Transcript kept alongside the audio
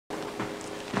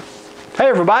Hey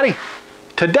everybody,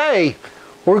 today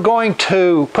we're going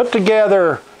to put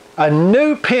together a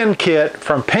new pen kit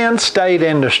from Penn State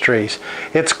Industries.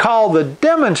 It's called the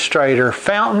Demonstrator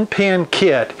Fountain Pen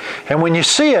Kit, and when you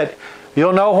see it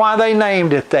you'll know why they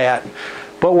named it that.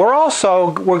 But we're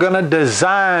going to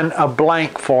design a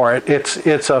blank for it.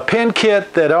 It's a pen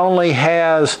kit that only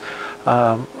has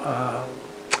a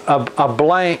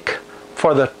blank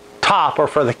for the top or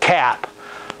for the cap.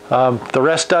 The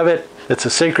rest of it, it's a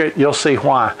secret. You'll see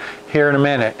why here in a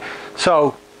minute.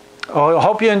 So I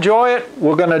hope you enjoy it.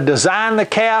 We're going to design the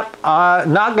cap.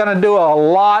 Not going to do a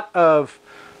lot of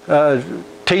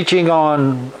teaching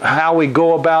on how we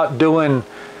go about doing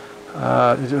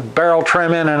barrel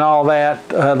trimming and all that.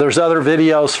 There's other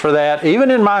videos for that.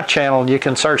 Even in my channel, you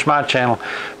can search my channel.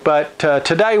 But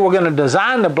today we're going to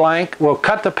design the blank. We'll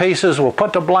cut the pieces, we'll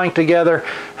put the blank together,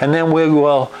 and then we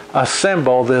will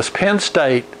assemble this Penn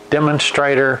State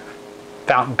Demonstrator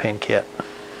Fountain Pen Kit.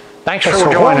 Thanks for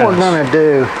joining us. What we're going to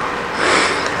do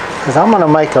is I'm going to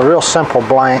make a real simple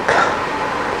blank.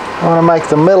 I'm going to make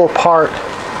the middle part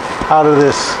out of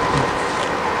this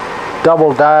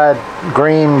double-dyed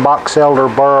green box elder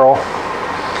burl,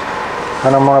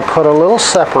 and I'm going to put a little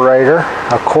separator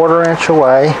a 1/4 inch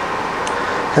away,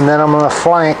 and then I'm going to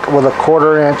flank with a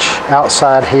 1/4 inch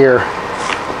outside here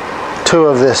two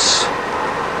of this.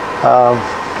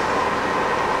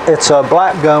 It's a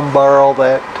black gum burl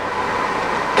that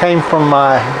came from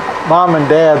my mom and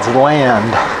dad's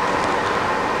land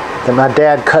that my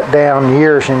dad cut down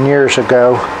years and years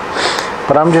ago.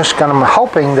 But I'm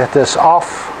hoping that this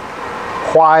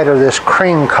off-white or this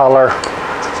cream color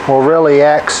will really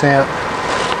accent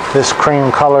this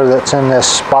cream color that's in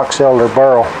this box elder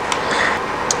burl.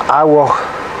 I will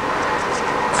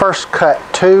first cut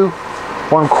two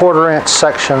 1/4 inch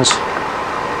sections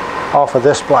off of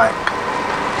this blank.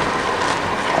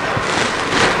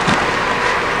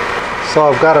 So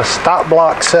I've got a stop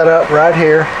block set up right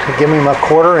here to give me my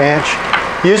 1/4 inch.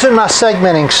 Using my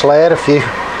segmenting sled. If you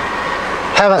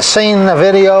haven't seen the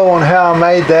video on how I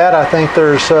made that, I think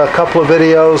there's a couple of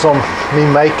videos on me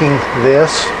making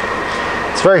this.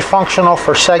 It's very functional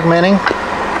for segmenting.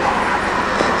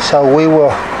 So we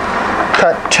will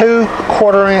cut two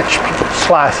 1/4 inch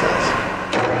slices.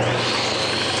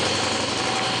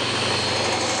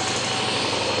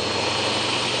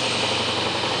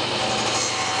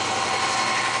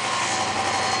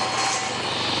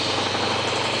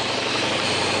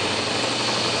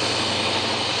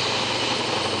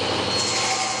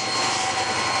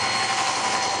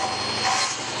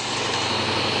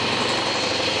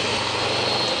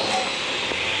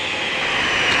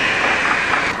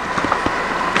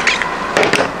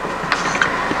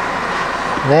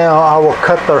 Now I will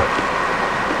cut the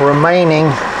remaining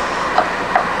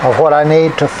of what I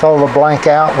need to fill the blank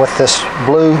out with this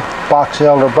blue box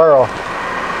elder burl.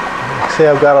 See,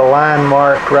 I've got a line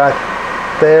marked right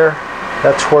there.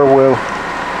 That's where we'll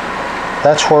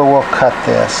cut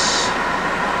this.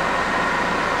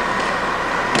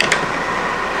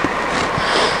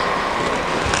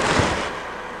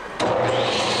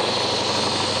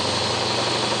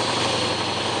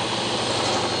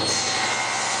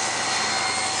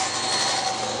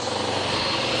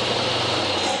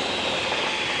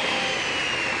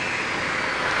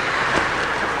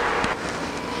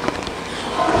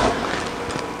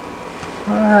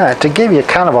 Alright, to give you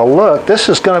kind of a look, this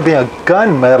is going to be a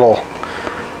gunmetal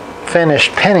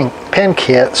finished pen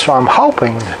kit, so I'm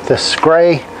hoping this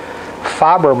gray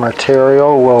fiber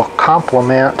material will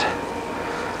complement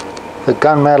the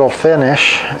gunmetal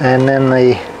finish, and then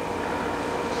the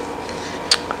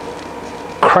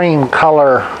cream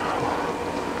color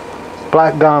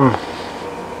black gum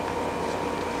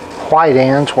white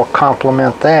ends will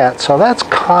complement that. So that's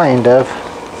kind of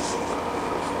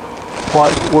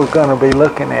what we're going to be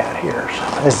looking at here.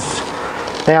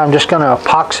 Now I'm just going to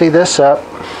epoxy this up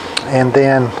and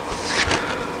then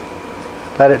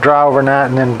let it dry overnight,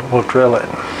 and then we'll drill it.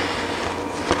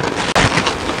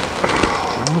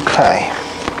 Okay.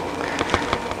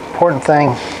 Important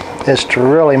thing is to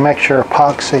really mix your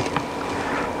epoxy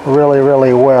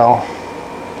really well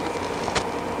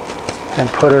and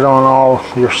put it on all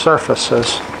your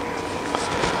surfaces.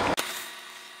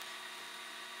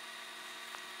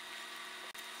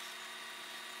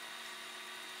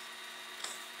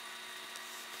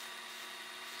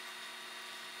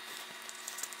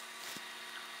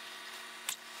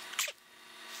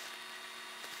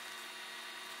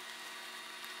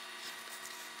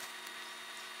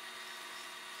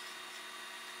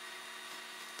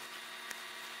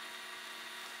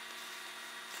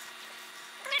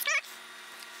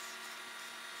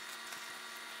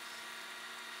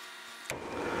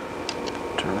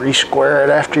 to re-square it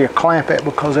after you clamp it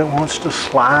because it wants to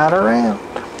slide around.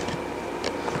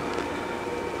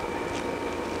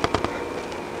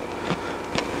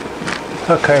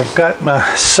 Okay, I've got my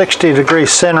 60-degree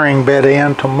centering bit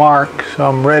in to mark, so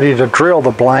I'm ready to drill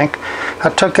the blank. I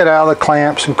took it out of the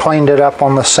clamps and cleaned it up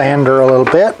on the sander a little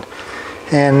bit.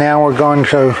 And now we're going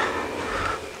to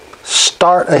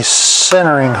start a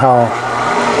centering hole.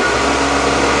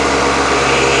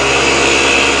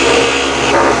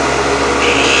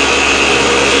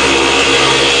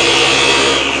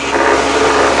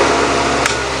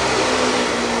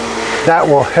 That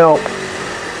will help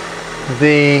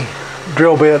the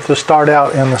drill bit to start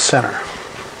out in the center.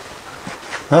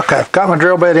 Okay, I've got my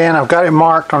drill bit in, I've got it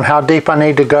marked on how deep I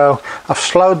need to go. I've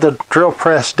slowed the drill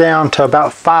press down to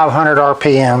about 500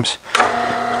 RPMs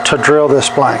to drill this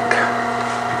blank.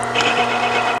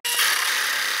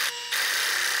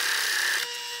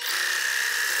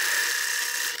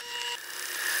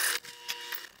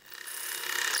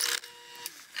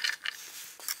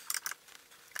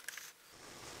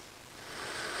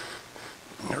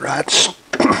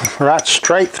 Right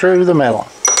straight through the middle.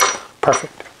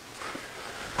 Perfect.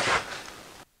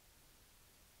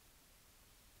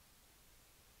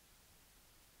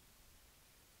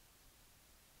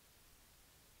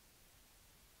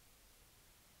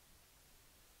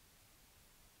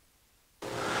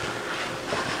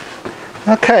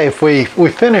 Okay, if we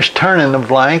finished turning the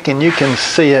blank, and you can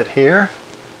see it here,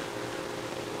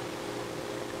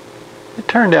 it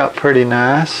turned out pretty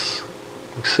nice.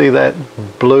 You can see that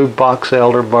blue box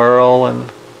elder burl and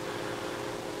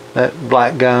that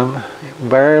black gum. You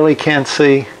barely can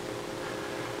see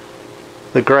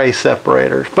the gray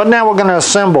separators. But now we're going to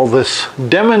assemble this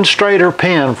demonstrator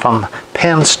pen from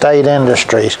Penn State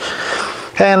Industries.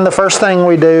 And the first thing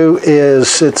we do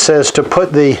is, it says to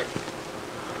put the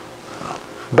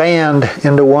band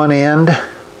into one end,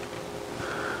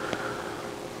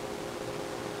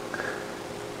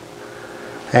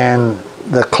 and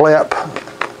the clip,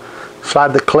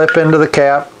 slide the clip into the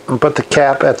cap and put the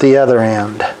cap at the other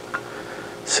end.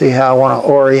 See how I want to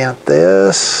orient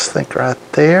this? I think right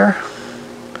there.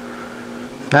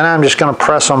 And I'm just going to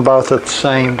press them both at the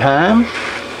same time.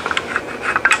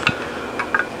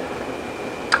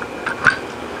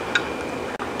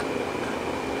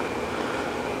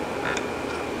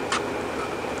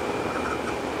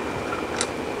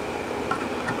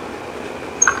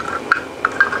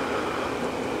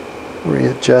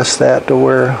 Readjust that to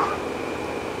where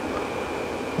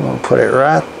I'm going to put it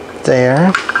right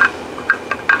there.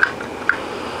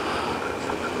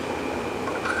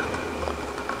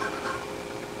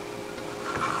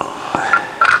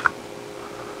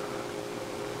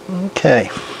 Okay,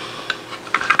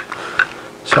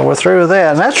 so we're through with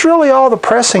that, and that's really all the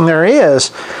pressing there is.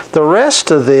 The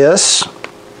rest of this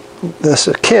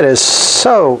kit is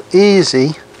so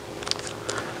easy.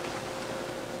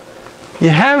 You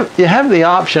have the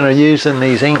option of using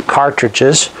these ink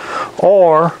cartridges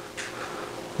or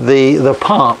the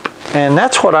pump, and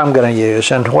that's what I'm going to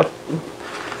use. And what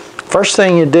first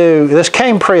thing you do, this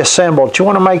came pre-assembled. You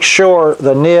want to make sure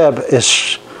the nib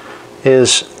is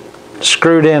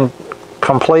screwed in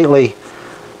completely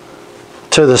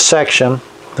to the section.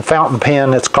 The fountain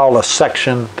pen, it's called a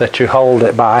section that you hold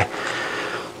it by.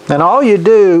 And all you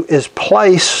do is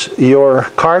place your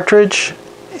cartridge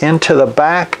into the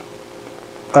back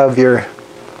of your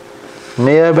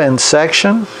nib and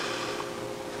section.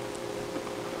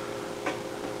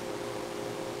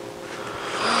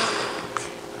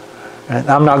 And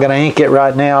I'm not going to ink it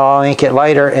right now, I'll ink it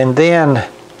later. And then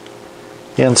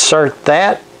you insert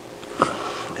that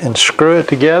and screw it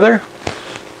together.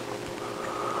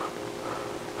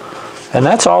 And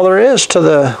that's all there is to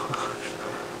the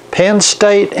Penn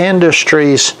State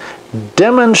Industries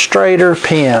Demonstrator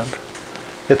Pen.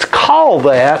 It's called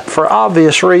that for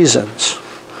obvious reasons.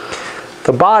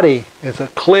 The body is a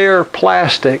clear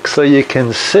plastic so you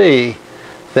can see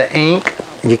the ink,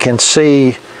 you can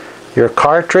see your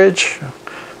cartridge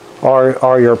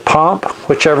or your pump,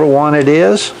 whichever one it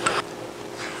is.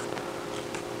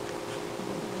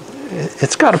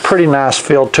 It's got a pretty nice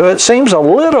feel to it. Seems a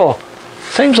little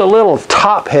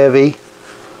top heavy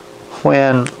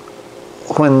when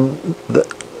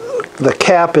the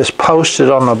cap is posted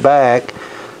on the back.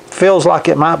 Feels like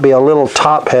it might be a little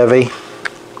top heavy.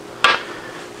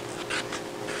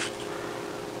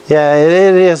 Yeah,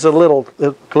 it is a little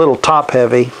top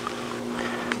heavy,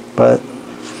 but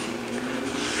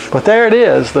there it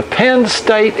is, the Penn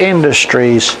State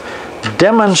Industries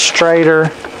Demonstrator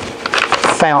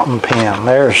Fountain Pen.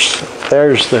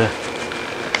 There's the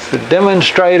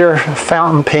Demonstrator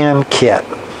Fountain Pen kit.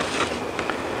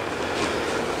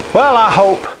 Well, I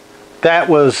hope that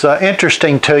was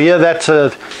interesting to you. That's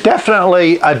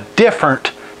definitely a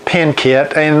different pen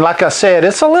kit, and like I said,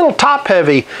 it's a little top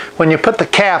heavy when you put the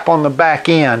cap on the back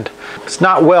end. It's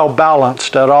not well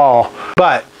balanced at all,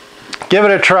 but give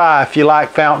it a try if you like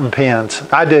fountain pens.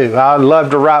 I do. I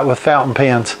love to write with fountain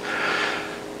pens.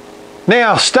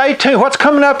 Now stay tuned. What's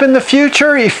coming up in the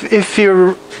future? If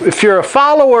you're a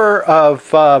follower of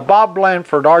Bob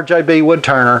Blanford, RJB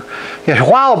Woodturner, a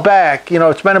while back,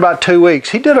 it's been about 2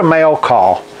 weeks, he did a mail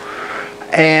call,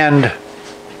 and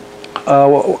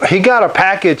he got a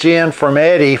package in from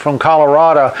Eddie from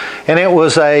Colorado, and it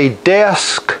was a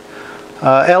desk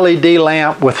LED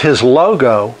lamp with his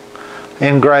logo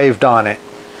engraved on it.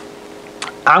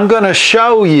 I'm going to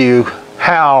show you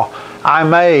how I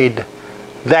made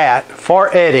that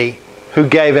for Eddie, who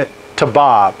gave it to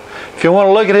Bob. If you want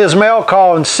to look at his mail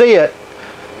call and see it,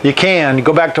 you can. You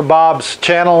go back to Bob's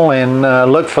channel and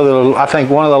look for I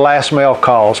think one of the last mail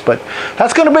calls. But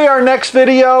that's going to be our next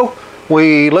video.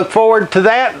 We look forward to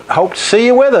that. Hope to see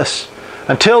you with us.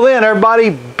 Until then,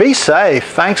 everybody, be safe.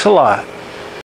 Thanks a lot.